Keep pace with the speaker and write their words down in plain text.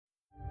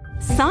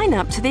Sign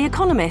up to The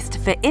Economist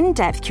for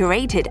in-depth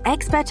curated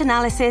expert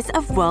analysis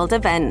of world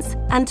events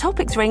and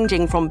topics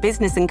ranging from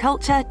business and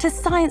culture to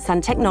science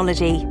and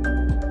technology.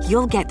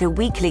 You'll get the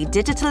weekly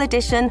digital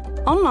edition,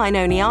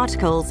 online-only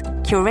articles,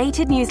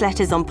 curated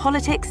newsletters on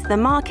politics, the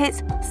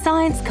markets,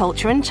 science,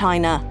 culture and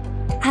China,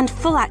 and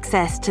full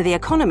access to The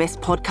Economist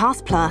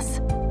Podcast Plus.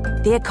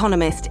 The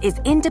Economist is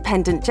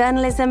independent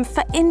journalism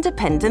for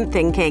independent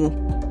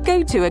thinking.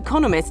 Go to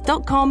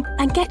economist.com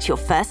and get your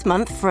first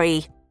month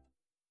free.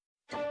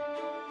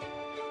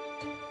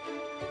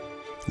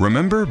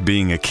 Remember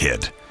being a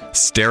kid,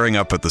 staring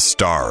up at the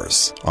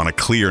stars on a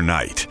clear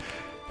night,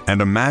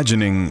 and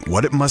imagining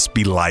what it must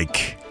be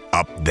like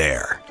up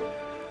there.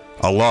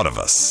 A lot of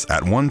us,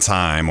 at one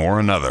time or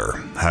another,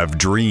 have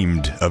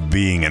dreamed of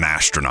being an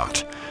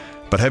astronaut.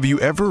 But have you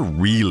ever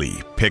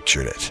really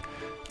pictured it?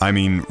 I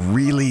mean,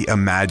 really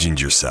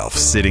imagined yourself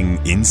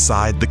sitting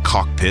inside the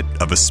cockpit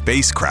of a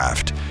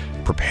spacecraft,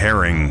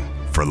 preparing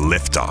for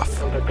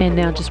liftoff. And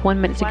now just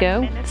 1 minute to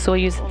go.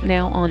 Soyuz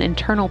now on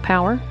internal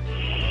power.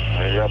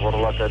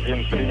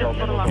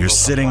 You're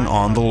sitting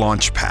on the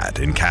launch pad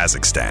in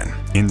Kazakhstan,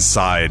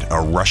 inside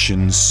a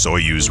Russian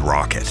Soyuz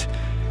rocket,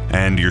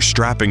 and you're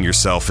strapping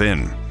yourself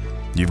in.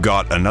 You've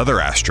got another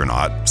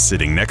astronaut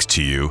sitting next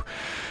to you,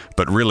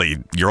 but really,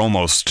 you're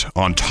almost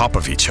on top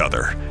of each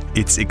other.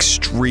 It's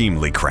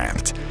extremely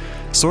cramped.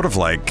 Sort of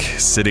like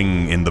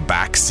sitting in the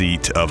back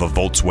seat of a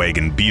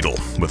Volkswagen Beetle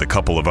with a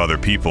couple of other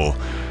people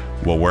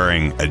while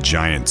wearing a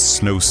giant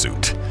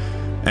snowsuit.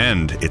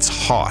 And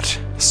it's hot.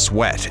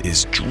 Sweat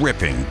is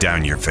dripping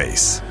down your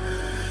face.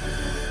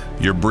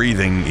 You're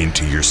breathing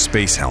into your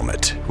space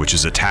helmet, which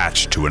is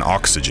attached to an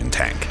oxygen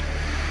tank.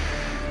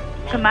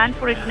 Command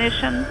for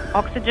ignition,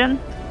 oxygen.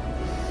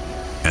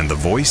 And the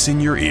voice in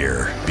your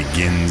ear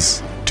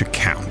begins to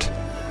count.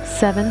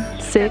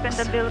 7,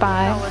 6,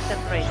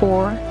 5,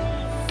 4,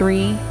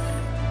 3,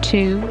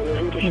 2,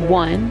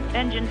 1.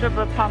 Engine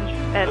turbo pumps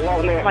at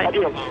flight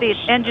speed.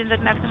 Engines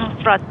at maximum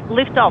thrust.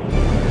 Lift off.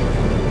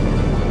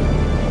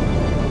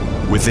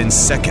 Within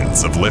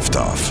seconds of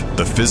liftoff,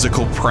 the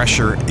physical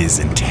pressure is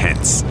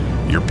intense.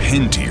 You're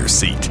pinned to your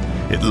seat.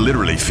 It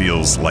literally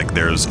feels like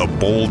there's a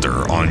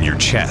boulder on your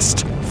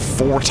chest,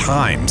 4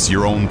 times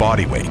your own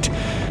body weight.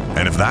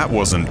 And if that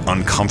wasn't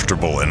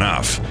uncomfortable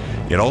enough,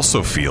 it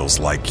also feels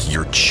like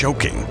you're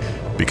choking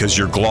because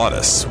your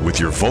glottis with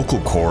your vocal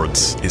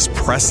cords is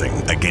pressing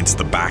against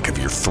the back of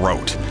your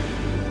throat.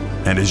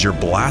 And as you're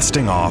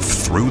blasting off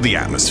through the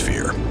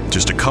atmosphere,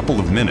 just a couple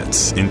of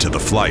minutes into the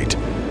flight,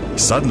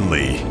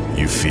 suddenly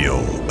you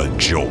feel a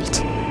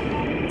jolt.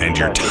 And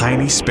your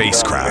tiny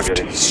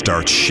spacecraft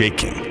starts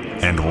shaking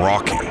and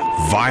rocking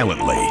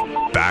violently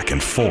back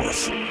and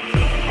forth.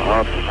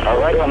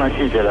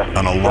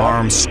 An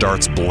alarm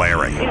starts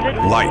blaring.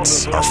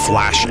 Lights are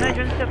flashing.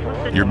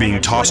 You're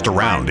being tossed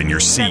around in your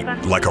seat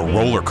like a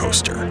roller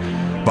coaster.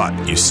 But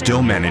you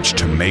still manage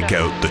to make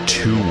out the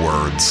 2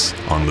 words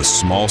on the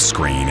small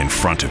screen in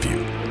front of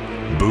you.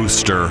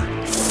 Booster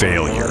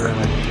failure.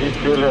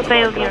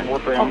 Failure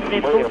of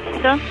the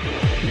booster.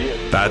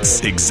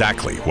 That's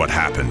exactly what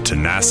happened to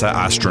NASA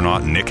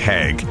astronaut Nick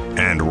Hague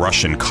and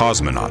Russian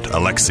cosmonaut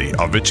Alexei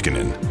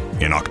Ovechkin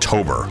in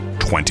October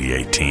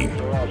 2018.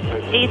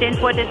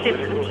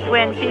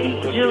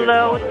 1846-20, Joule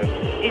load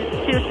is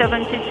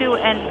 272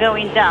 and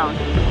going down.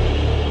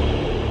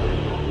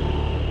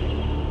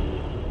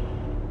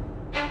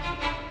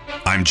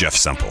 I'm Jeff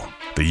Semple,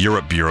 the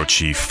Europe Bureau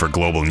Chief for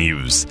Global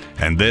News,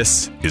 and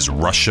this is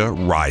Russia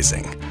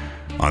Rising.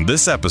 On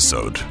this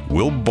episode,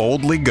 we'll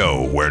boldly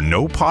go where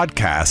no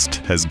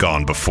podcast has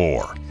gone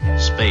before.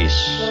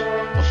 Space,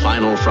 the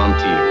final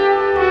frontier.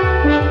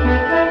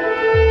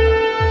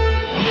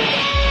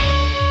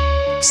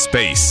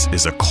 Space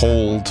is a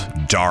cold,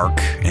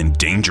 dark, and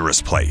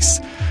dangerous place.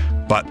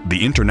 But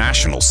the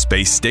International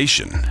Space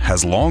Station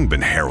has long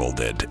been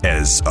heralded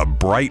as a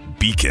bright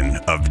beacon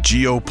of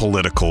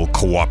geopolitical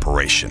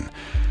cooperation,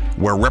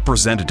 where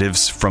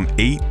representatives from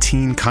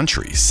 18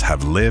 countries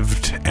have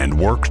lived and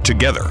worked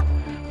together,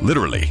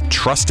 literally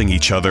trusting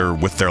each other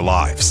with their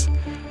lives.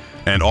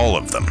 And all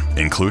of them,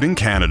 including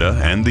Canada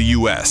and the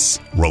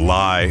US,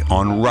 rely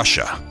on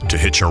Russia to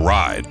hitch a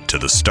ride to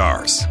the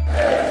stars.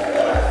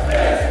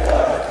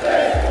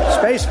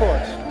 Space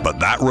Force. But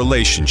that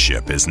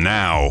relationship is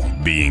now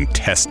being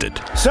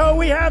tested. So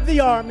we have the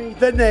Army,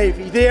 the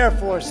Navy, the Air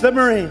Force, the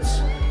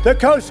Marines, the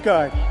Coast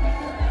Guard.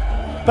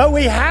 But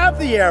we have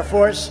the Air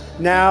Force,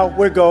 now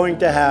we're going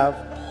to have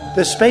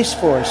the Space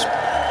Force.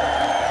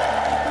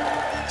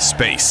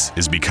 Space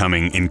is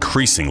becoming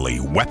increasingly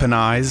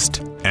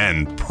weaponized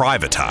and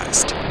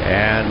privatized.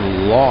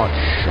 And launch.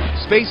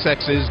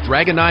 SpaceX's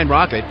Dragon 9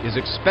 rocket is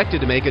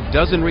expected to make a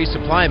dozen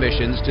resupply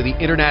missions to the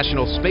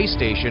International Space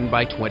Station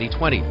by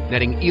 2020,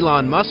 netting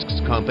Elon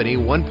Musk's company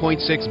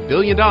 $1.6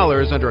 billion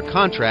under a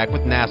contract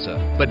with NASA.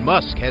 But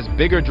Musk has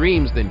bigger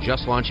dreams than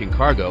just launching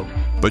cargo.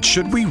 But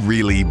should we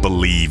really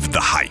believe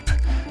the hype?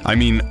 I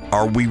mean,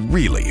 are we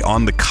really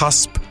on the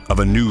cusp of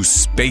a new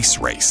space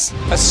race?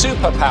 A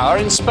superpower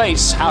in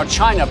space, how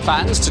China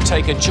plans to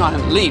take a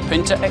giant leap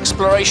into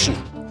exploration.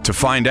 To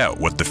find out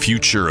what the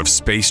future of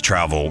space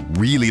travel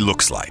really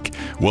looks like,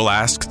 we'll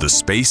ask the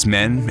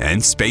spacemen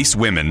and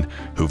spacewomen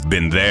who've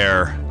been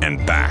there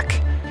and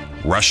back.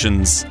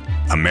 Russians,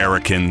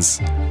 Americans,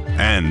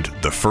 and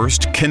the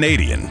first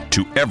Canadian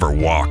to ever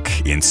walk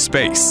in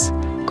space.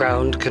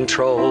 Ground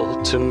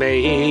control to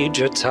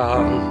Major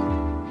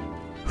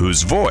Tom.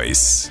 Whose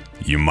voice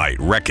you might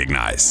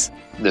recognize.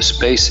 The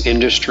space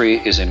industry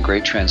is in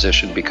great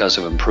transition because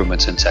of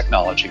improvements in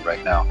technology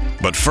right now.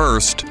 But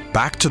first,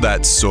 back to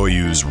that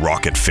Soyuz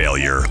rocket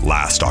failure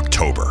last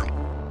October.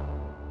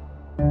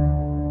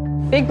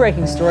 Big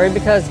breaking story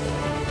because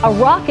a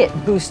rocket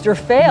booster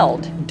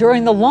failed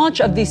during the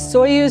launch of the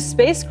Soyuz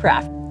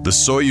spacecraft. The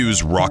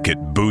Soyuz rocket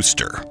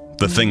booster,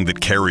 the thing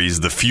that carries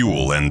the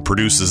fuel and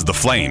produces the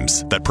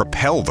flames that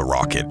propel the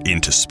rocket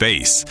into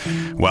space,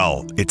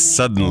 well, it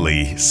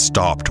suddenly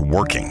stopped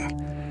working.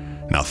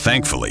 Now,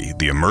 thankfully,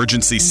 the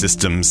emergency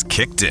systems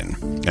kicked in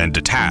and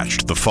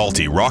detached the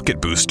faulty rocket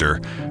booster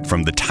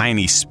from the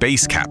tiny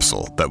space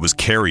capsule that was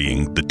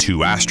carrying the 2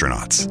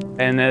 astronauts.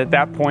 And at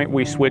that point,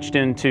 we switched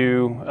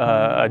into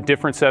a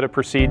different set of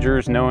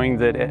procedures, knowing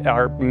that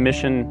our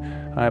mission,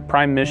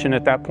 prime mission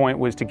at that point,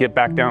 was to get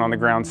back down on the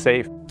ground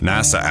safe.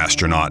 NASA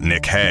astronaut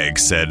Nick Hague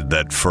said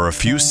that for a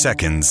few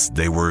seconds,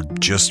 they were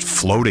just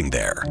floating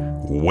there,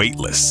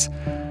 weightless.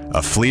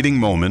 A fleeting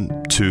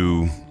moment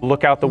to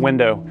look out the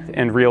window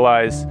and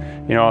realize,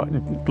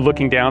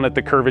 looking down at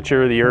the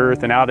curvature of the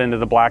Earth and out into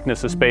the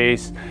blackness of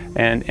space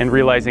and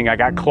realizing I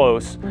got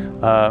close,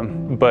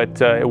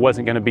 but it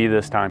wasn't going to be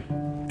this time.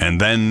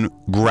 And then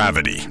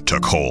gravity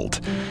took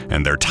hold,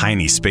 and their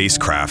tiny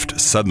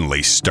spacecraft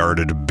suddenly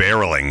started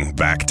barreling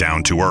back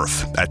down to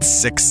Earth at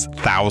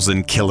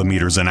 6,000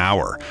 kilometers an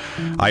hour.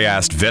 I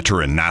asked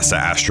veteran NASA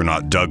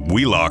astronaut Doug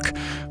Wheelock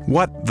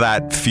what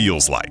that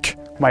feels like.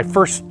 My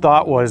first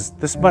thought was,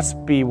 this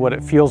must be what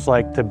it feels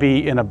like to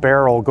be in a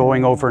barrel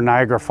going over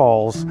Niagara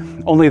Falls,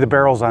 only the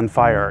barrel's on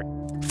fire.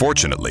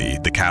 Fortunately,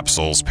 the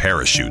capsule's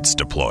parachutes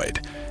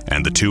deployed,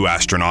 and the 2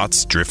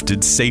 astronauts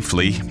drifted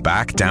safely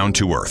back down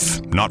to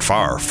Earth, not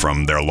far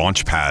from their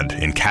launch pad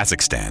in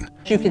Kazakhstan.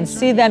 You can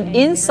see them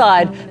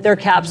inside their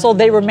capsule.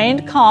 They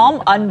remained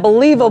calm,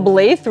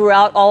 unbelievably,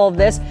 throughout all of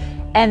this.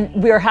 And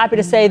we are happy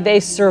to say they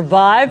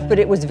survived, but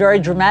it was very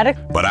dramatic.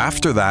 But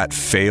after that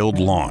failed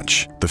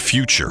launch, the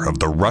future of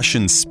the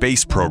Russian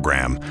space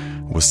program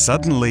was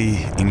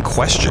suddenly in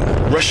question.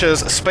 Russia's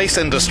space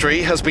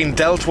industry has been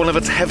dealt one of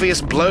its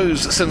heaviest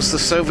blows since the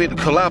Soviet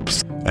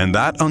collapse. And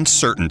that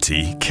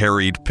uncertainty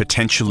carried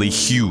potentially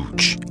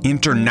huge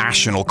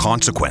international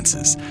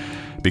consequences,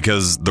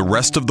 because the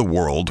rest of the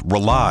world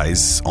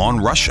relies on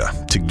Russia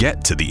to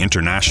get to the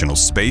International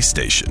Space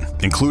Station,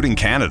 including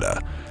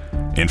Canada.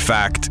 In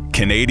fact,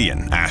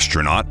 Canadian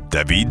astronaut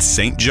David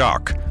St.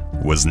 Jacques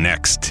was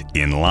next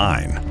in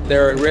line.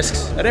 There are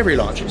risks at every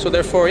launch, so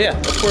therefore,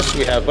 of course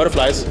we have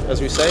butterflies,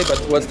 as we say, but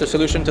what's the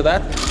solution to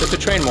that? Just to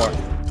train more.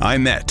 I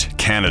met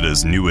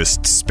Canada's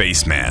newest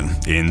spaceman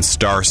in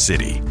Star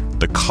City,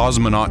 the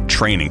cosmonaut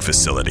training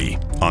facility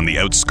on the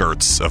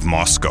outskirts of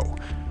Moscow.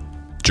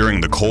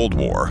 During the Cold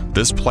War,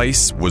 this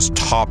place was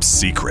top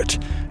secret.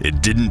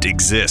 It didn't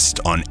exist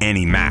on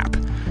any map.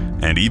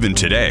 And even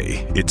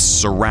today, it's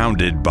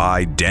surrounded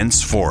by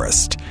dense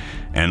forest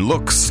and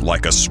looks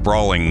like a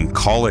sprawling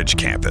college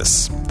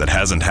campus that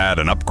hasn't had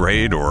an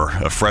upgrade or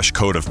a fresh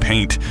coat of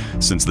paint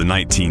since the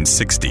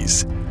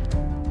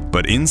 1960s.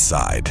 But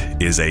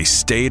inside is a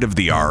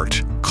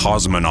state-of-the-art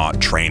cosmonaut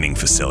training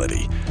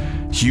facility.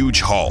 Huge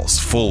halls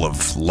full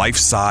of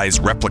life-size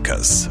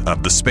replicas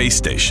of the space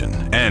station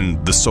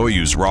and the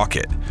Soyuz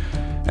rocket.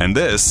 And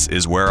this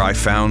is where I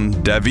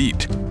found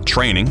David,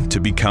 training to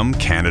become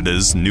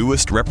Canada's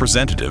newest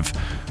representative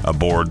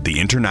aboard the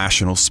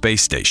International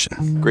Space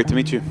Station. Great to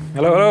meet you.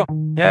 Hello.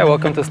 Yeah,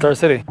 welcome to Star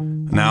City.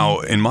 Now,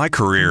 in my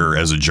career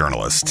as a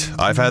journalist,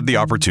 I've had the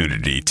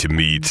opportunity to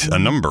meet a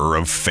number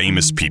of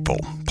famous people,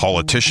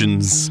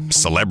 politicians,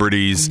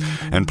 celebrities,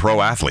 and pro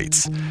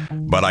athletes.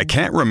 But I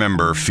can't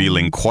remember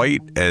feeling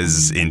quite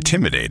as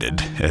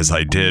intimidated as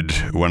I did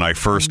when I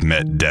first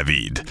met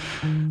David.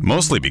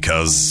 Mostly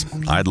because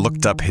I'd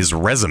looked up his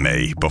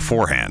resume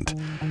beforehand.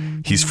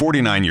 He's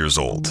 49 years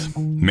old,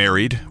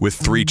 married with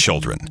 3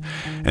 children,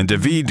 and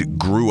David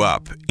grew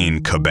up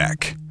in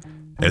Quebec.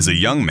 As a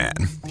young man,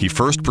 he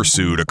first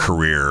pursued a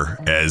career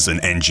as an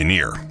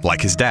engineer,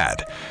 like his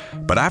dad.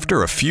 But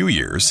after a few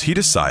years, he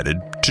decided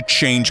to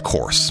change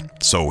course.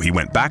 So he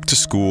went back to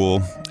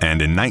school,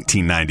 and in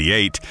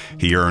 1998,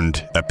 he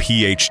earned a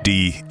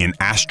PhD in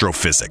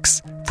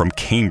astrophysics from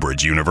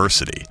Cambridge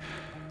University.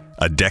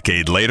 A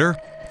decade later,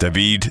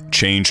 David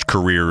changed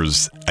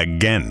careers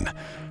again,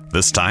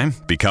 this time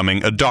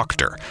becoming a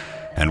doctor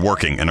and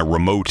working in a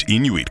remote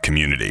Inuit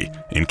community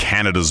in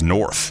Canada's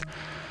north.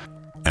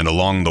 And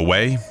along the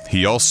way,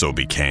 he also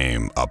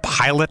became a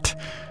pilot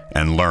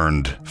and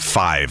learned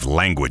 5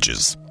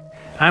 languages.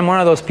 I'm one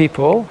of those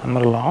people, I'm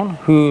not alone,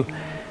 who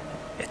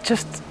it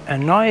just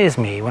annoys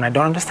me when I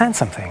don't understand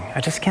something.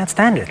 I just can't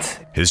stand it.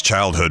 His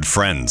childhood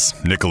friends,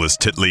 Nicolas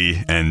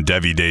Titley and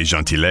Davide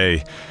Gentile,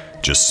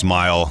 just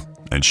smile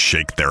and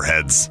shake their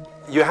heads.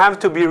 You have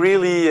to be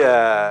really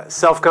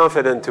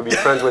self-confident to be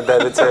friends with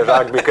David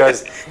Saint-Jacques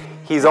because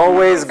he's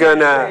always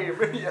gonna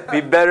be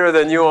better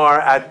than you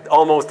are at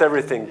almost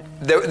everything.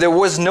 There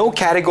was no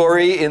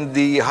category in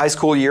the high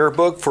school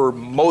yearbook for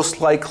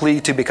most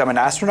likely to become an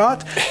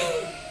astronaut.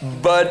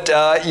 But,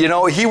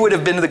 he would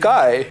have been the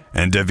guy.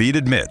 And David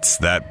admits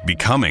that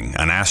becoming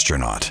an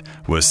astronaut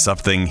was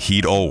something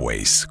he'd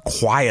always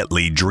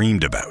quietly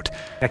dreamed about.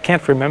 I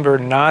can't remember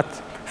not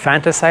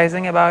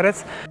fantasizing about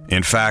it.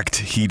 In fact,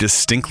 he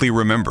distinctly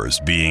remembers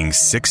being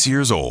 6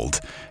 years old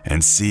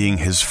and seeing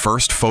his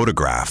first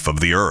photograph of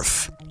the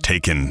Earth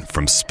taken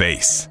from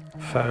space.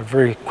 I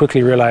very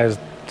quickly realized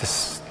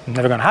this is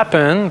never going to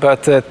happen,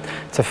 but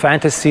it's a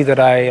fantasy that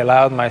I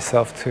allowed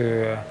myself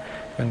to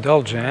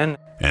indulge in.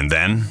 And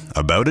then,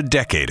 about a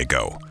decade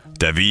ago,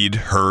 David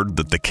heard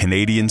that the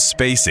Canadian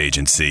Space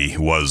Agency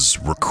was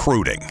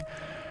recruiting,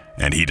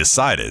 and he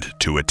decided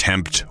to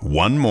attempt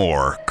one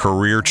more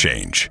career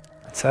change.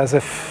 It's as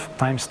if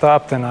time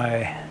stopped, and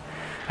I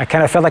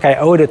kind of felt like I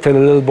owed it to the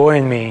little boy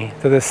in me,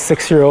 to the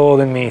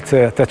 6-year-old in me,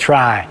 to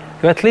try,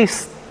 to at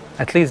least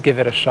give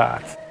it a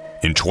shot.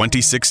 In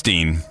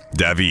 2016,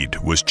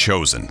 David was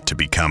chosen to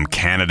become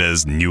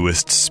Canada's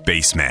newest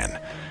spaceman.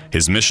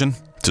 His mission?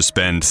 To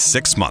spend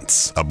 6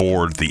 months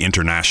aboard the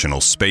International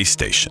Space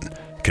Station,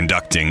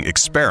 conducting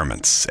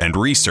experiments and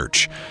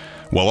research,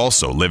 while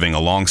also living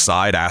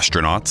alongside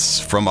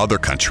astronauts from other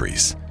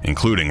countries,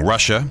 including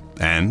Russia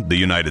and the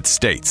United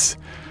States.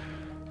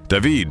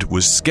 David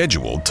was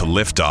scheduled to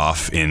lift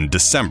off in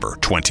December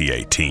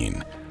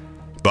 2018.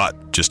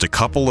 But just a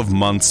couple of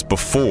months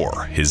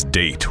before his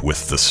date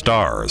with the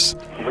stars,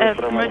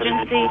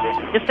 emergency,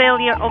 the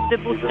failure of the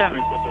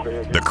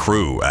booster. The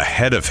crew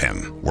ahead of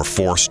him were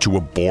forced to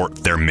abort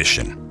their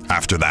mission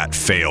after that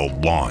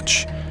failed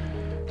launch.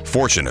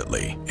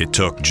 Fortunately, it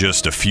took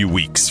just a few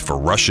weeks for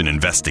Russian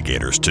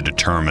investigators to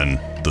determine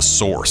the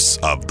source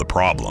of the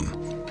problem: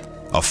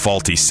 a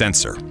faulty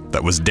sensor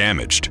that was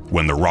damaged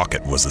when the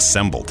rocket was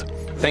assembled.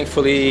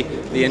 Thankfully,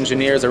 the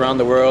engineers around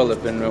the world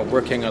have been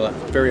working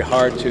very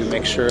hard to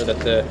make sure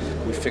that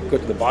we go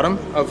to the bottom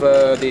of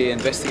the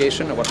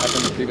investigation of what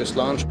happened in the previous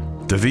launch.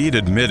 David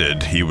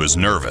admitted he was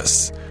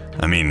nervous.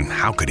 I mean,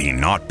 how could he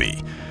not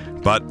be?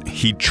 But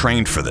he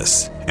trained for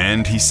this,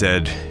 and he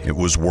said it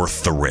was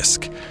worth the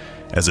risk.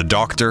 As a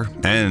doctor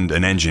and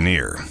an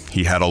engineer,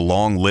 he had a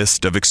long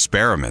list of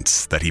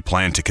experiments that he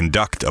planned to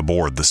conduct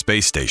aboard the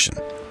space station.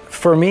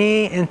 For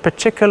me, in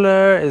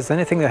particular, is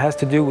anything that has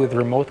to do with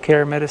remote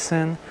care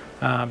medicine,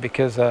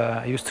 because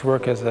I used to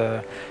work as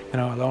a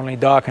lonely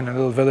doc in a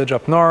little village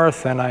up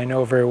north, and I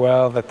know very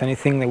well that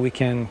anything that we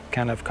can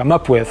kind of come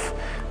up with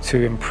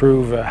to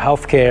improve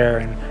healthcare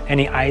in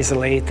any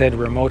isolated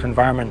remote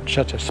environment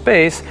such as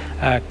space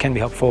can be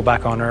helpful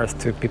back on Earth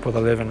to people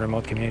that live in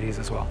remote communities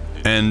as well.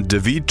 And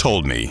David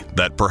told me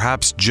that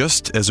perhaps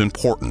just as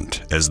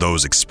important as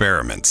those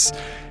experiments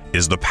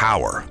is the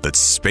power that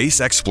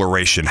space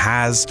exploration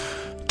has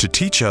to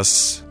teach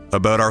us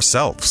about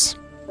ourselves.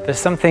 There's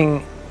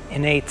something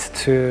innate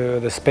to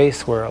the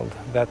space world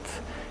that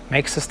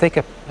makes us take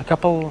a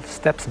couple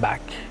steps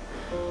back.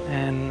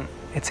 And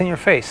it's in your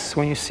face.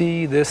 When you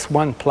see this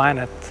one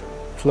planet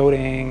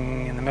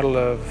floating in the middle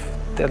of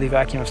deadly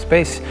vacuum of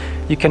space,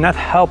 you cannot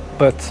help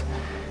but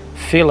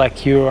feel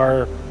like you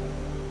are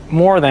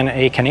more than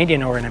a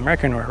Canadian or an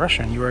American or a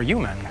Russian. You are a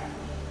human.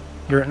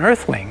 You're an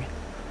Earthling.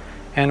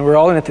 And we're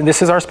all in it. And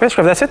this is our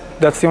spacecraft. That's it.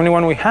 That's the only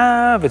one we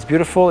have. It's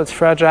beautiful. It's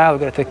fragile.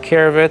 We've got to take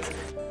care of it.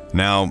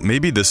 Now,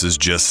 maybe this is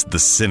just the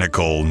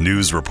cynical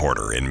news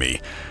reporter in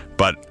me,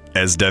 but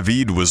as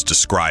David was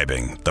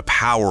describing the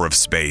power of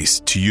space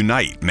to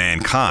unite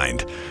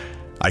mankind,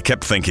 I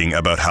kept thinking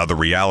about how the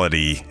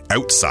reality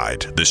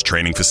outside this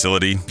training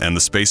facility and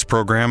the space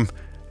program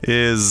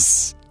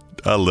is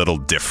a little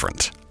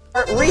different.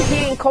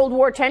 Reheating Cold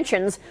War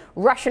tensions,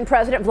 Russian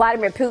President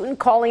Vladimir Putin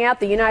calling out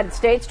the United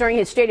States during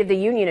his State of the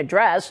Union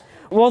address.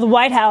 Well, the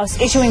White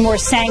House issuing more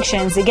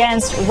sanctions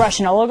against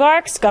Russian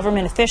oligarchs,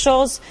 government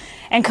officials,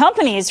 and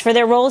companies for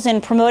their roles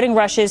in promoting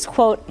Russia's,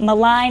 quote,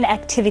 malign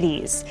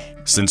activities.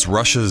 Since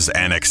Russia's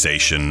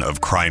annexation of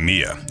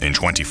Crimea in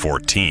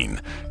 2014,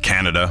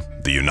 Canada,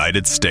 the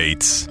United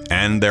States,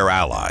 and their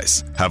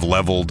allies have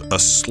leveled a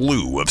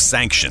slew of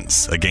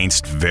sanctions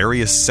against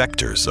various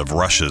sectors of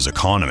Russia's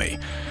economy,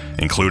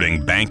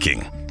 including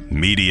banking,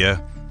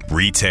 media,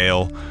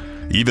 retail.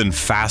 Even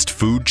fast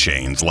food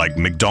chains like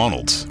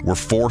McDonald's were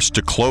forced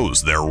to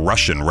close their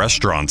Russian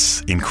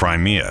restaurants in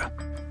Crimea.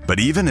 But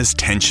even as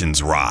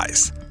tensions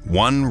rise,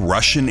 one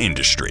Russian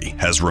industry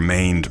has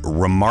remained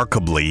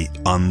remarkably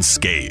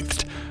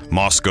unscathed: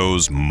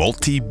 Moscow's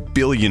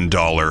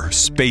multi-billion-dollar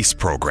space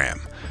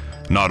program.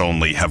 Not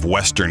only have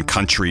Western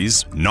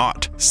countries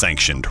not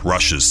sanctioned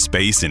Russia's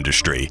space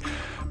industry,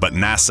 but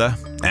NASA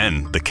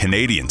and the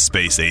Canadian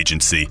Space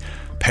Agency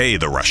pay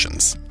the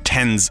Russians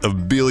tens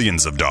of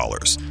billions of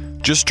dollars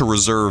just to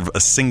reserve a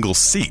single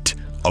seat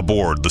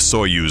aboard the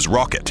Soyuz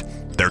rocket,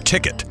 their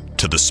ticket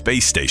to the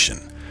space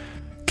station.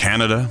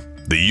 Canada,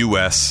 the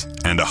US,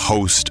 and a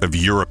host of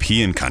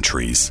European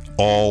countries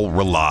all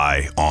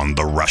rely on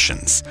the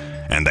Russians,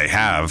 And they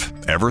have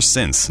ever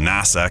since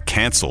NASA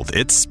canceled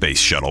its space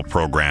shuttle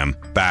program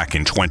back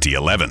in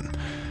 2011.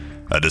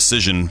 A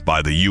decision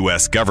by the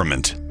U.S.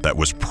 government that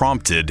was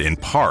prompted in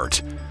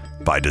part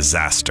by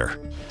disaster.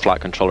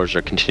 Flight controllers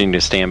are continuing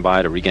to stand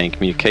by to regain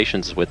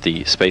communications with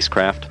the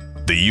spacecraft.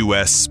 The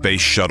U.S. Space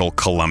Shuttle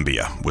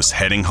Columbia was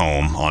heading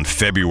home on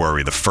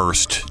February the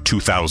 1st,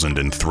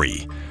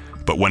 2003.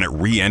 But when it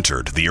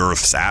re-entered the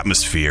Earth's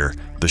atmosphere,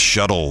 the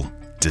shuttle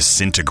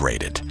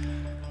disintegrated.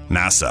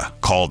 NASA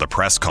called a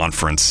press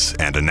conference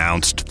and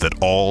announced that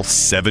all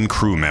 7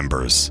 crew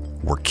members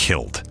were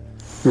killed.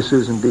 This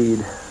is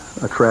indeed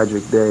a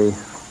tragic day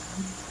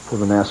for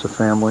the NASA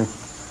family,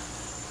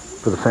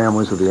 for the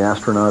families of the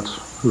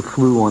astronauts who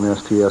flew on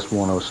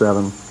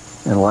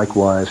STS-107, and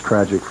likewise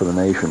tragic for the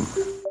nation.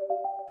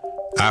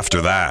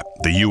 After that,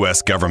 the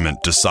U.S.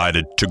 government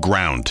decided to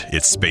ground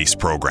its space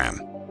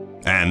program.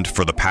 And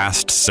for the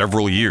past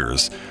several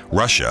years,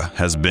 Russia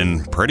has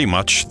been pretty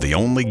much the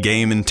only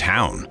game in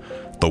town,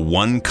 the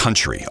one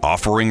country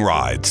offering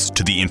rides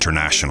to the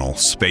International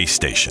Space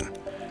Station.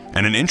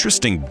 And an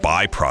interesting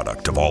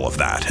byproduct of all of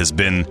that has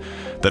been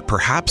that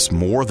perhaps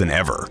more than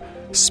ever,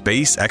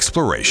 space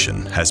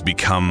exploration has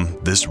become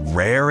this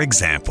rare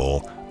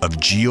example of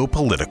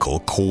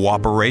geopolitical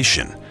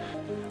cooperation.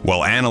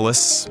 While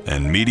analysts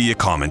and media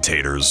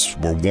commentators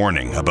were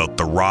warning about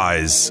the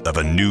rise of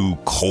a new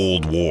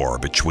Cold War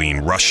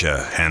between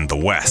Russia and the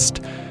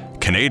West,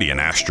 Canadian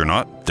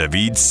astronaut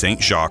David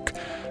Saint-Jacques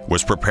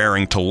was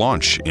preparing to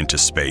launch into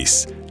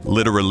space,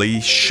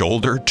 literally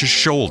shoulder to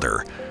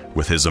shoulder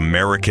with his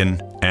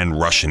American and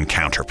Russian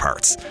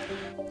counterparts.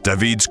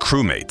 David's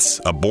crewmates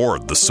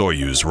aboard the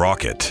Soyuz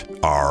rocket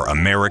are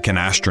American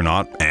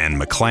astronaut Anne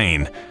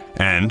McClain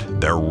and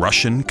their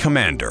Russian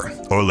commander,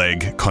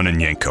 Oleg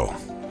Kononenko.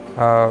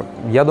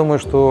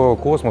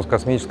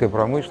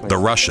 The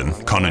Russian,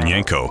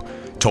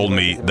 Kononenko, told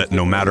me that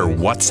no matter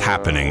what's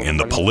happening in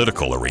the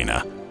political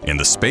arena, in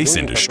the space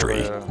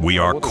industry, we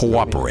are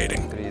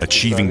cooperating,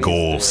 achieving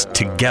goals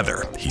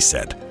together, he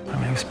said. I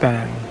mean, we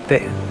spent,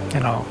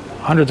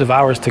 hundreds of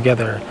hours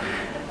together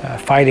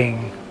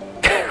fighting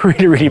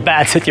really, really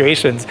bad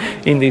situations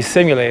in these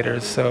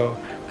simulators. So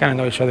we kind of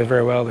know each other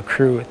very well, the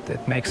crew.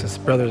 It makes us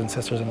brothers and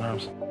sisters in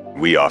arms.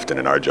 We often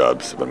in our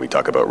jobs, when we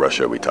talk about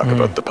Russia, we talk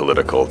about the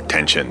political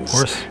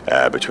tensions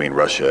between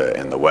Russia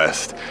and the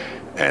West.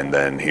 And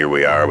then here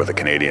we are with a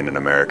Canadian, an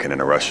American,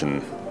 and a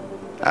Russian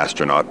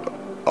astronaut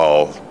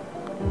all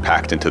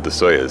packed into the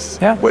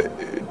Soyuz. Yeah.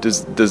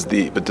 Does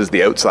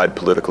the outside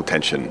political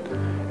tension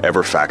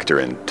ever factor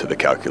into the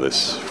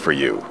calculus for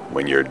you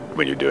when you're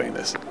doing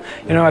this?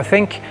 I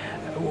think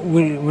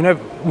we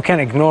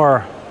can't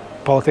ignore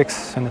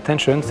politics and the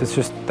tensions. It's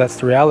just that's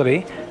the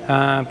reality.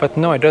 But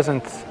no, it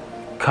doesn't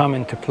come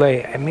into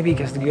play. And maybe it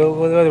has to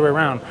go the other way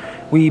around.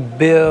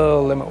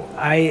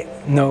 I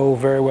know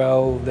very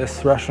well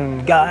this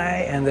Russian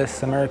guy and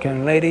this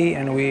American lady,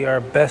 and we are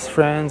best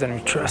friends, and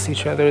we trust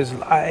each other's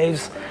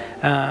lives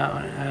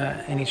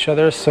in each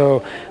other.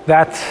 So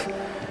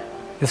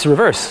it's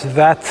reverse.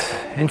 That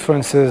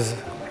influences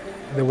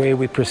the way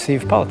we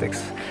perceive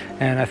politics.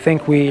 And I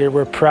think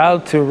we're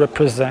proud to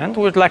represent,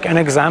 we're like an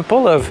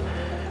example of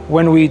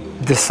when we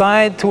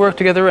decide to work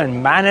together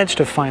and manage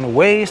to find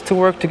ways to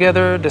work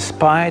together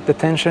despite the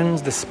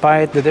tensions,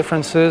 despite the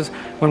differences,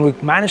 when we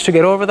manage to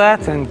get over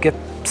that and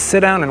sit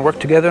down and work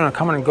together on a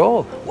common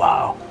goal,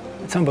 wow,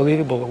 it's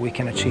unbelievable what we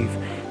can achieve.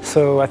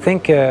 So I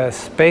think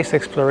space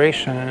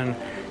exploration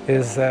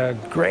is a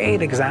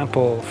great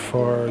example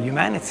for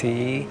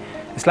humanity.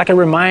 It's like a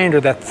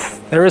reminder that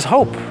there is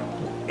hope.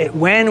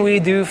 When we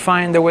do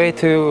find a way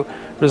to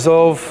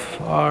resolve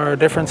our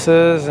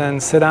differences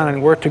and sit down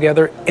and work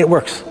together, it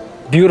works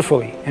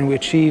beautifully, and we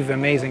achieve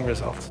amazing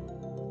results.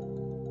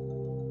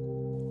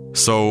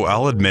 So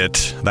I'll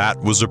admit that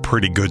was a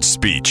pretty good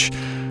speech.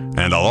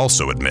 And I'll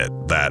also admit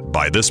that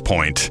by this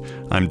point,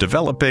 I'm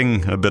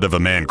developing a bit of a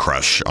man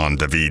crush on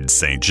David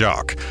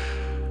Saint-Jacques.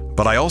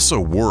 But I also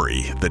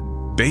worry that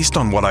based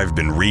on what I've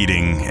been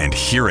reading and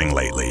hearing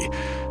lately,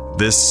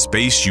 this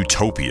space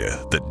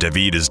utopia that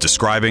David is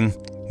describing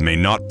may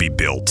not be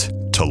built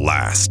to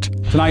last.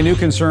 Tonight, new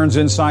concerns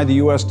inside the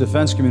U.S.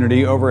 defense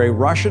community over a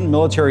Russian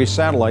military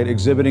satellite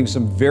exhibiting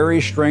some very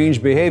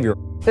strange behavior.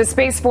 The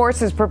Space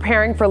Force is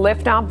preparing for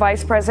liftoff.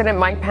 Vice President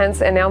Mike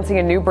Pence announcing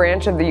a new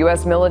branch of the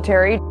U.S.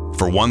 military.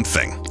 For one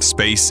thing,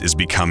 space is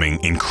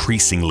becoming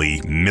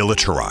increasingly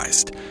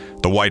militarized.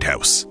 The White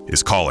House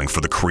is calling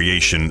for the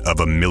creation of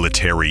a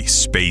military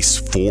space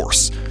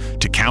force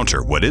to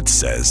counter what it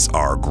says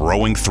are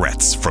growing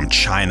threats from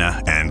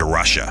China and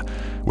Russia,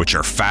 which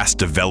are fast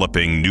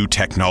developing new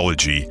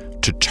technology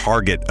to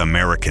target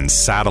American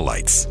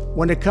satellites.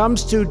 When it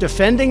comes to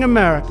defending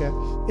America,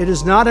 it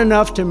is not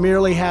enough to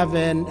merely have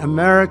an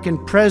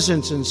American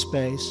presence in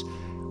space.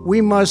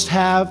 We must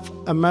have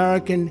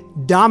American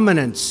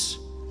dominance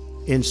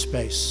in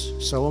space.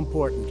 So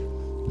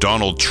important.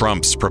 Donald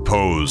Trump's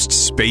proposed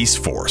Space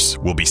Force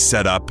will be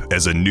set up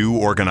as a new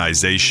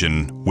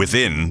organization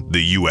within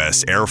the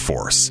U.S. Air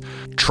Force.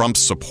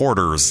 Trump's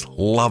supporters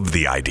love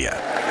the idea.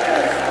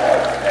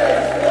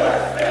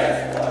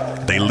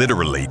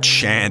 literally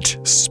chant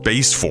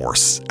Space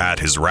Force at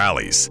his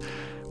rallies,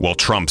 while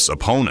Trump's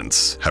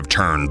opponents have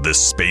turned this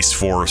Space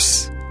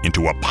Force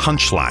into a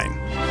punchline.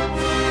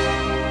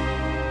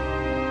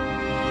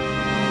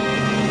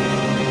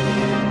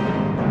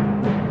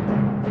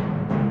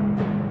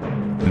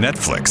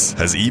 Netflix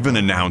has even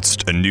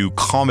announced a new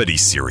comedy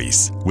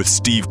series with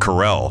Steve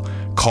Carell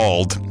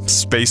called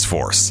Space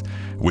Force,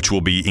 which will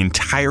be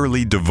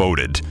entirely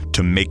devoted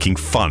to making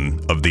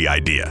fun of the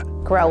idea.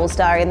 Carell will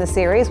star in the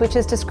series, which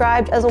is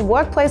described as a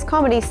workplace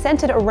comedy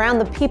centered around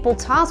the people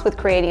tasked with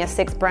creating a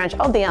sixth branch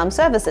of the armed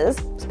services,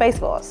 Space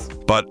Force.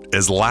 But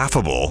as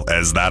laughable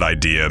as that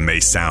idea may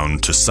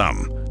sound to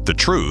some, the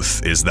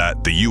truth is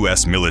that the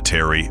U.S.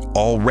 military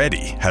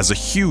already has a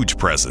huge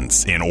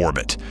presence in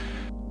orbit.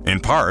 In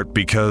part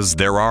because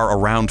there are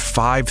around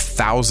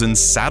 5,000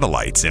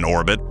 satellites in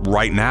orbit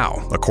right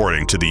now,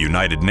 according to the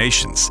United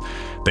Nations.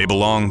 They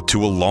belong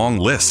to a long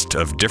list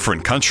of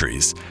different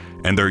countries,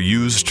 and they're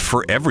used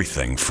for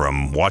everything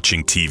from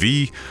watching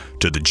TV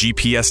to the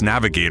GPS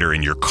navigator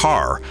in your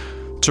car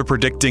to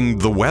predicting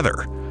the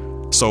weather.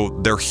 So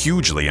they're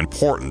hugely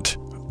important.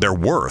 They're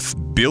worth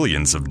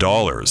billions of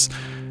dollars.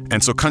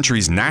 And so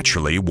countries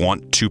naturally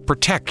want to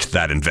protect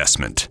that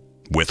investment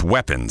with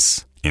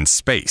weapons in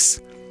space.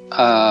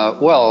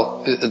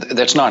 Well,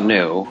 that's not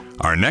new.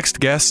 Our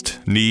next guest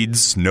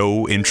needs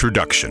no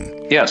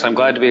introduction. Yes, I'm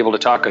glad to be able to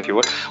talk with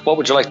you. What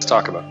would you like to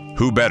talk about?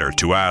 Who better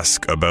to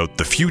ask about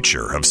the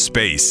future of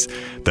space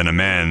than a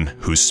man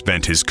who's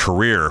spent his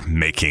career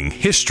making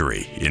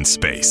history in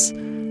space?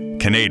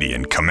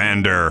 Canadian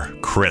Commander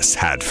Chris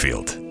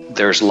Hadfield.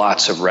 There's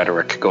lots of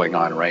rhetoric going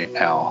on right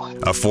now.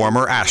 A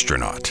former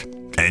astronaut,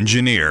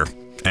 engineer,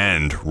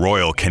 and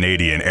Royal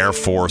Canadian Air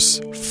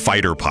Force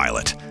fighter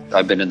pilot.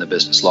 I've been in the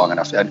business long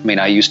enough. I mean,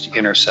 I used to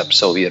intercept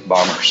Soviet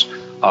bombers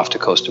off the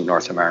coast of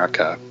North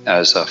America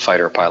as a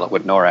fighter pilot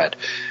with NORAD.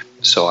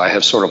 So I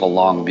have sort of a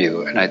long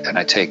view, and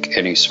I take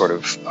any sort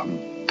of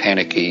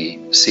panicky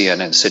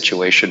CNN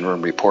Situation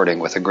Room reporting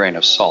with a grain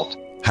of salt.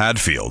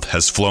 Hadfield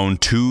has flown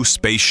 2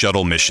 space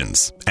shuttle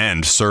missions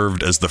and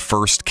served as the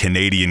first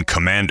Canadian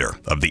commander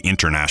of the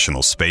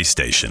International Space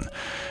Station.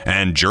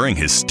 And during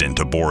his stint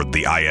aboard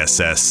the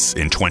ISS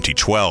in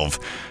 2012,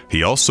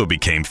 he also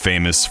became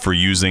famous for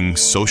using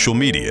social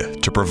media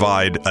to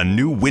provide a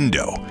new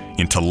window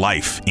into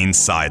life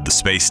inside the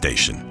space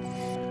station,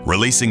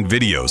 releasing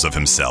videos of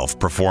himself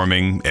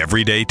performing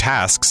everyday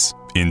tasks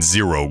in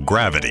zero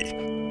gravity.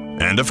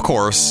 And of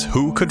course,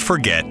 who could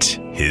forget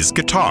his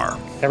guitar?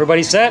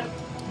 Everybody set?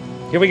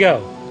 Here we go.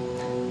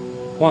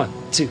 1,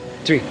 2,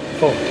 3,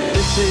 4.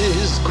 This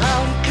is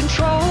ground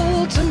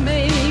control to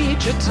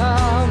Major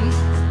Tom.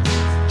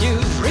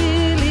 You've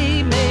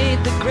really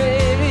made the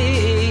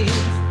grade.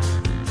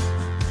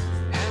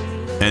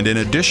 And in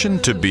addition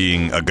to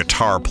being a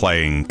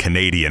guitar-playing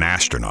Canadian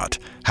astronaut,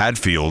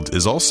 Hadfield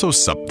is also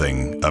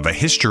something of a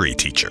history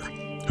teacher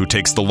who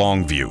takes the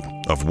long view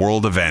of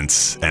world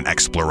events and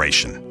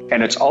exploration.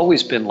 And it's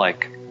always been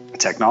like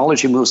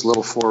technology moves a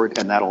little forward,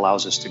 and that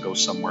allows us to go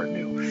somewhere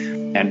new.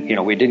 And, you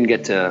know, we didn't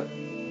get to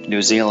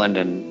New Zealand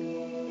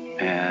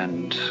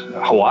and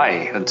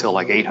Hawaii until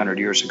like 800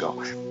 years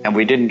ago. And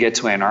we didn't get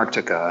to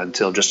Antarctica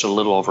until just a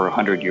little over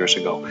 100 years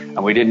ago.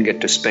 And we didn't get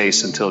to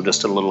space until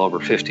just a little over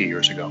 50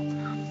 years ago.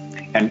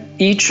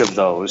 And each of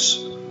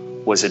those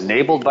was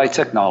enabled by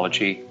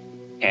technology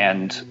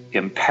and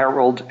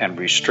imperiled and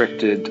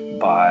restricted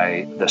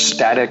by the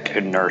static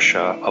inertia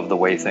of the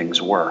way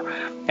things were.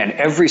 And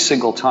every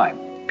single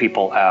time,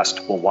 people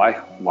asked, well,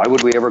 why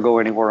would we ever go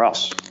anywhere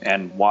else?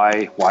 And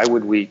why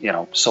would we,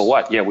 so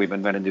what? Yeah, we've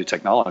invented new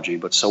technology,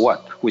 but so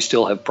what? We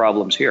still have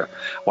problems here.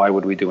 Why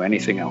would we do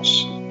anything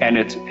else? And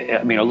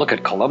look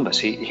at Columbus.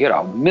 He had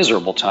a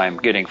miserable time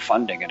getting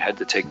funding and had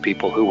to take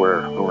people who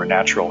were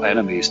natural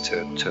enemies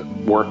to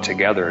work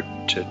together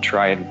to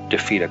try and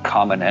defeat a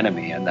common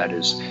enemy, and that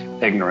is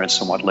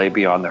ignorance and what lay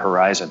beyond the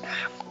horizon.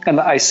 And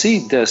I see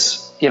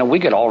this, we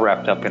get all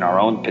wrapped up in our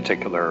own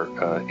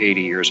particular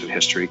 80 years of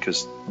history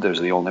because those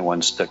are the only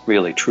ones that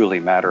really, truly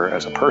matter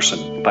as a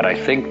person. But I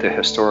think the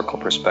historical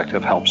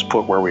perspective helps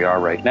put where we are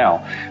right now,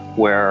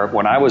 where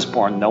when I was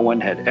born, no one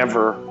had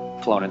ever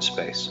flown in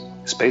space.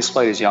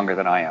 Spaceflight is younger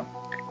than I am.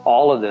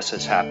 All of this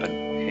has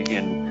happened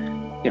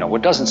in,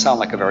 what doesn't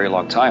sound like a very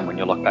long time when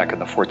you look back in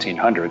the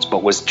 1400s,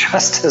 but was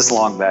just as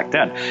long back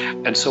then.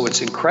 And so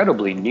it's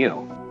incredibly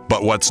new.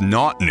 But what's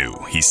not new,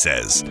 he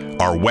says,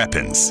 are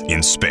weapons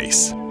in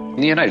space.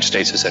 The United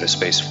States has had a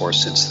space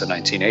force since the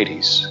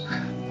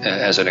 1980s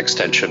as an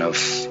extension of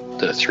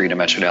the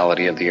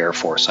three-dimensionality of the Air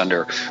Force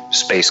under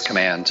Space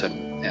Command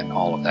and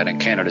all of that.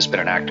 And Canada's been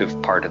an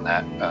active part in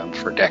that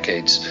for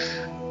decades,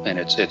 and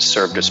it's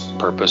served its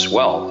purpose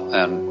well.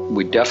 And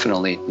we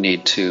definitely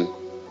need to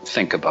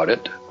think about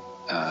it.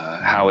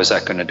 How is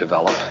that going to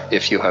develop?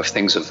 If you have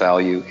things of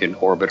value in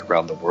orbit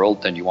around the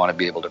world, then you want to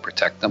be able to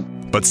protect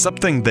them. But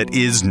something that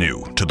is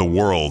new to the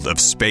world of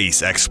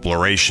space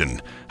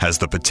exploration has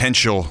the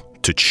potential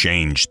to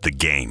change the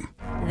game.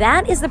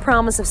 That is the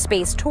promise of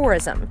space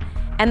tourism.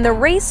 and the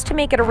race to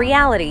make it a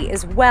reality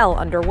is well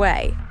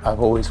underway. I've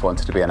always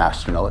wanted to be an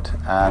astronaut,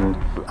 and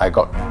I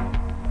got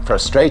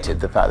frustrated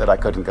the fact that I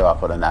couldn't go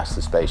up on a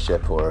NASA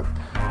spaceship or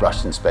a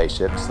Russian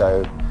spaceship,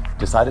 so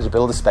decided to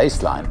build a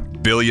space line.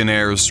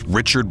 Billionaires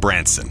Richard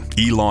Branson,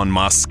 Elon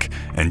Musk,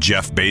 and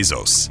Jeff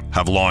Bezos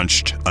have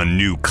launched a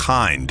new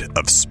kind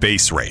of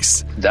space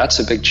race. That's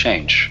a big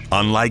change.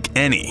 Unlike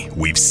any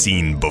we've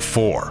seen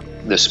before.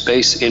 The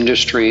space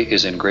industry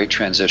is in great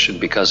transition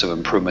because of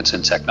improvements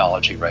in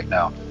technology right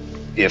now.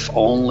 If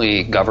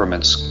only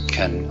governments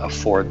can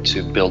afford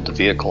to build the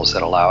vehicles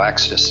that allow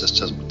access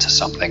to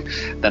something,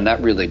 then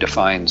that really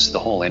defines the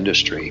whole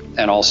industry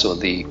and also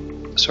the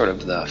sort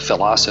of the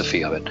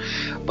philosophy of it.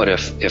 But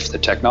if the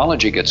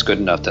technology gets good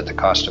enough that the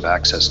cost of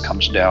access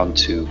comes down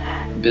to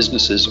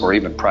businesses or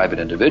even private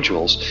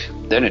individuals,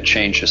 then it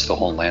changes the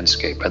whole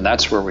landscape. And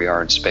that's where we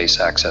are in space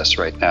access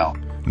right now.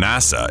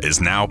 NASA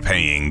is now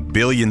paying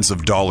billions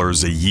of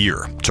dollars a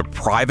year to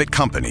private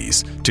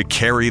companies to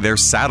carry their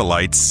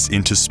satellites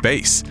into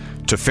space,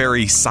 to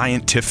ferry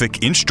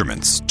scientific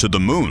instruments to the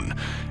moon,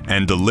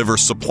 and deliver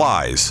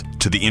supplies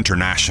to the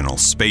International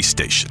Space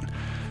Station.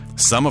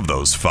 Some of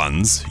those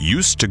funds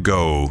used to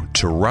go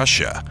to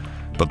Russia,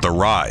 but the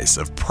rise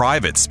of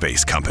private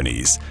space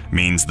companies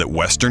means that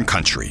Western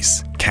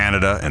countries,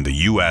 Canada and the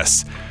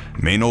US,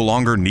 may no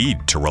longer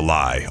need to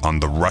rely on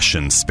the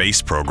Russian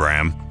space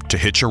program to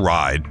hitch a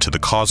ride to the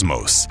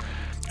cosmos,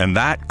 and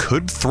that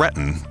could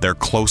threaten their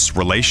close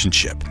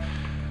relationship.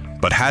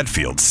 But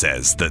Hadfield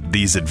says that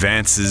these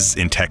advances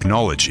in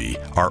technology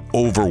are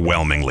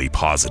overwhelmingly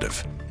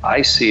positive.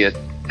 I see it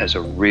as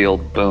a real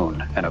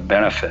boon and a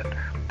benefit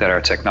that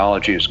our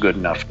technology is good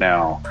enough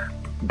now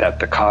that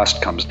the cost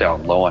comes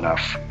down low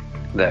enough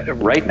that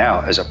right now,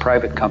 as a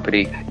private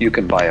company, you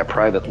can buy a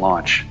private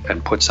launch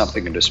and put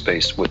something into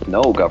space with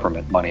no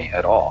government money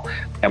at all.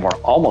 And we're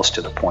almost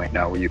to the point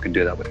now where you can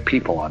do that with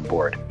people on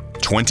board.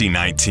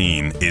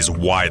 2019 is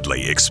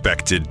widely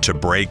expected to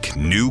break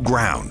new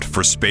ground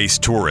for space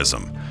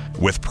tourism,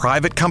 with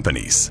private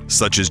companies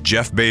such as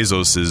Jeff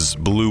Bezos'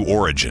 Blue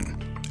Origin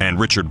and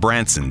Richard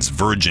Branson's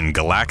Virgin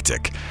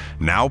Galactic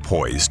now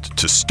poised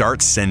to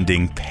start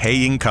sending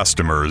paying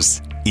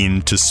customers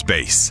into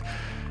space.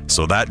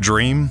 So that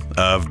dream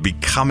of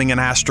becoming an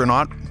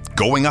astronaut,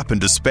 going up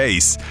into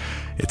space,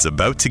 it's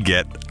about to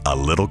get a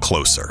little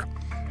closer.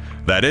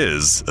 That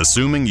is,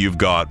 assuming you've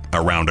got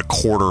around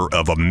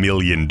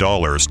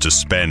 $250,000 to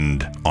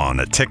spend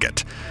on a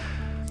ticket.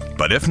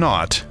 But if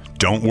not,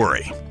 don't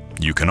worry.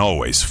 You can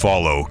always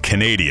follow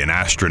Canadian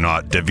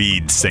astronaut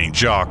David St.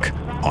 Jacques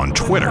on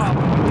Twitter.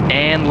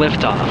 And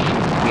liftoff.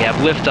 We have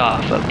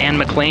liftoff of Anne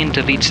McLean,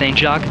 David St.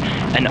 Jacques,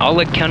 and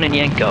Oleg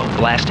Kononenko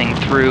blasting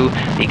through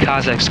the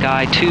Kazakh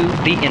sky to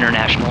the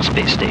International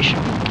Space Station.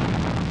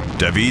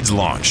 David's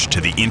launch to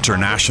the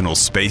International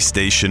Space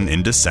Station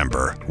in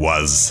December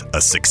was a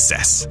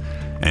success,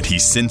 and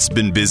he's since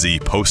been busy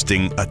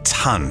posting a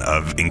ton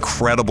of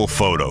incredible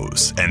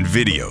photos and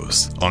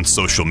videos on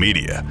social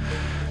media.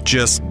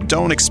 Just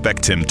don't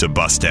expect him to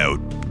bust out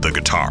the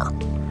guitar.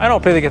 I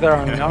don't play the guitar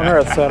on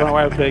Earth, so I don't know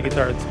why I would play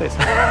guitar in space.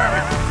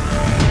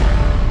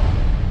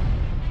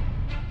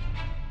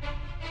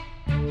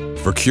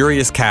 For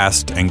Curious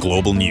Cast and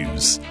Global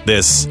News,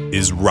 this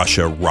is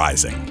Russia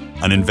Rising,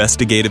 an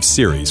investigative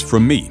series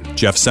from me,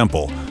 Jeff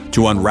Semple,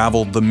 to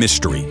unravel the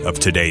mystery of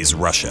today's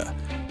Russia.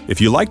 If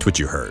you liked what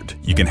you heard,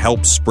 you can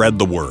help spread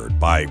the word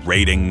by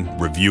rating,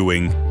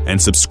 reviewing, and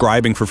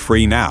subscribing for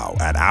free now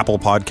at Apple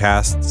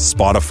Podcasts,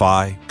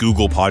 Spotify,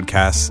 Google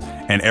Podcasts,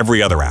 and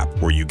every other app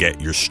where you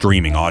get your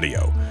streaming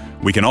audio.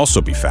 We can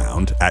also be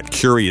found at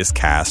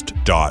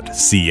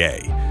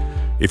curiouscast.ca.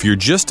 If you're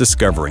just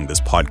discovering this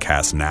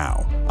podcast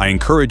now, I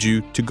encourage you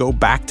to go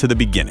back to the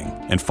beginning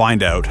and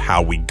find out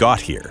how we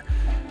got here.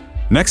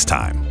 Next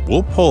time,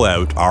 we'll pull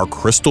out our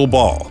crystal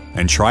ball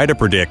and try to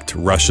predict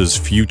Russia's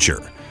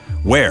future.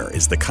 Where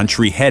is the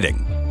country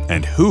heading,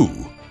 and who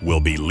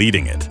will be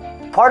leading it?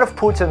 Part of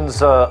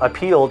Putin's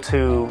appeal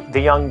to the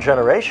young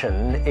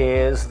generation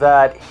is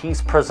that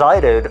he's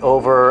presided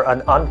over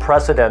an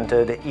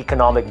unprecedented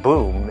economic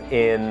boom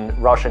in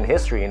Russian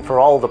history, and for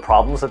all the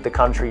problems that the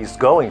country's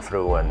going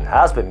through and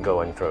has been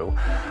going through,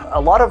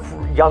 a lot of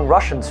young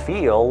Russians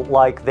feel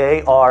like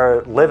they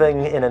are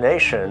living in a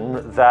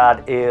nation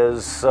that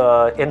is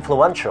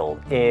influential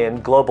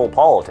in global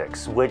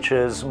politics, which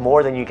is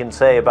more than you can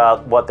say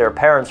about what their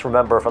parents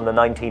remember from the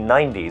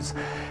 1990s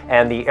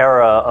and the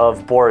era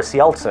of Boris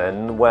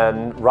Yeltsin,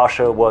 when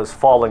Russia was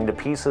falling to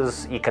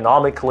pieces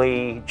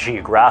economically,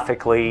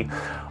 geographically,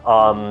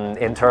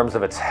 in terms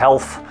of its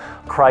health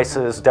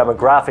crisis,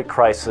 demographic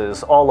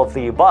crisis, all of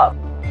the above.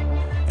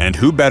 And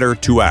who better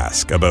to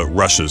ask about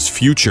Russia's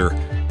future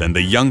than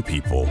the young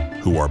people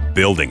who are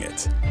building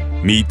it?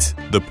 Meet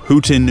the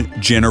Putin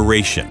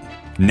generation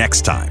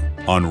next time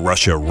on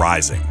Russia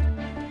Rising.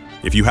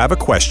 If you have a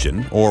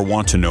question or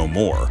want to know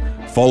more,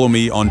 follow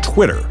me on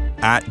Twitter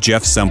at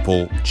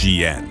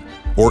JeffSempleGN,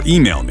 or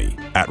email me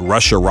at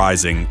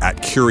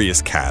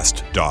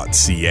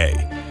russiarising@curiouscast.ca.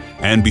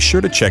 And be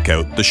sure to check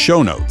out the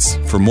show notes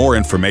for more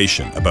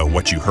information about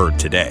what you heard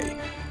today.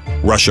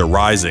 Russia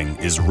Rising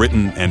is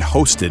written and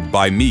hosted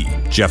by me,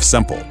 Jeff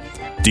Semple.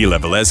 Dila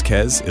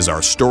Velezquez is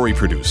our story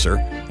producer,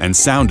 and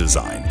sound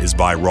design is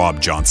by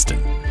Rob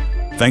Johnston.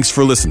 Thanks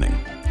for listening,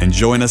 and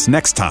join us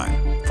next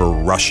time for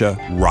Russia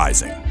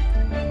Rising.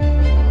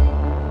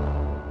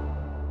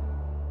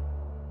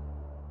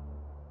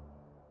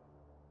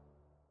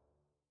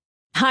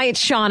 Hi,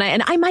 it's Shauna,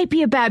 and I might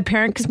be a bad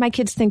parent because my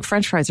kids think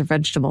French fries are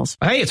vegetables.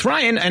 Hey, it's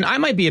Ryan, and I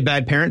might be a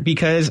bad parent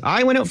because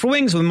I went out for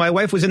wings when my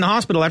wife was in the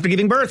hospital after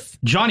giving birth.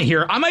 Johnny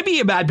here. I might be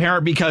a bad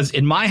parent because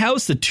in my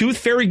house, the tooth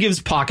fairy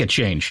gives pocket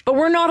change. But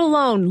we're not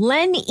alone.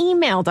 Len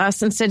emailed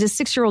us and said his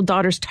 6-year-old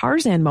daughter's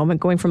Tarzan moment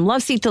going from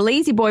love seat to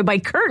lazy boy by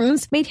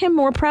curtains made him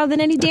more proud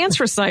than any dance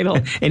recital.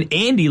 And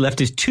Andy left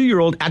his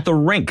 2-year-old at the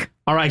rink.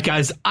 All right,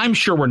 guys, I'm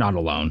sure we're not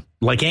alone.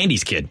 Like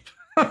Andy's kid.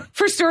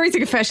 For stories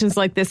and confessions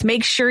like this,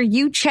 make sure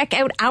you check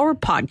out our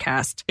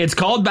podcast. It's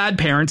called Bad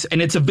Parents,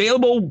 and it's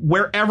available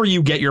wherever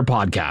you get your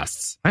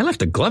podcasts. I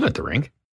left a glove at the rink.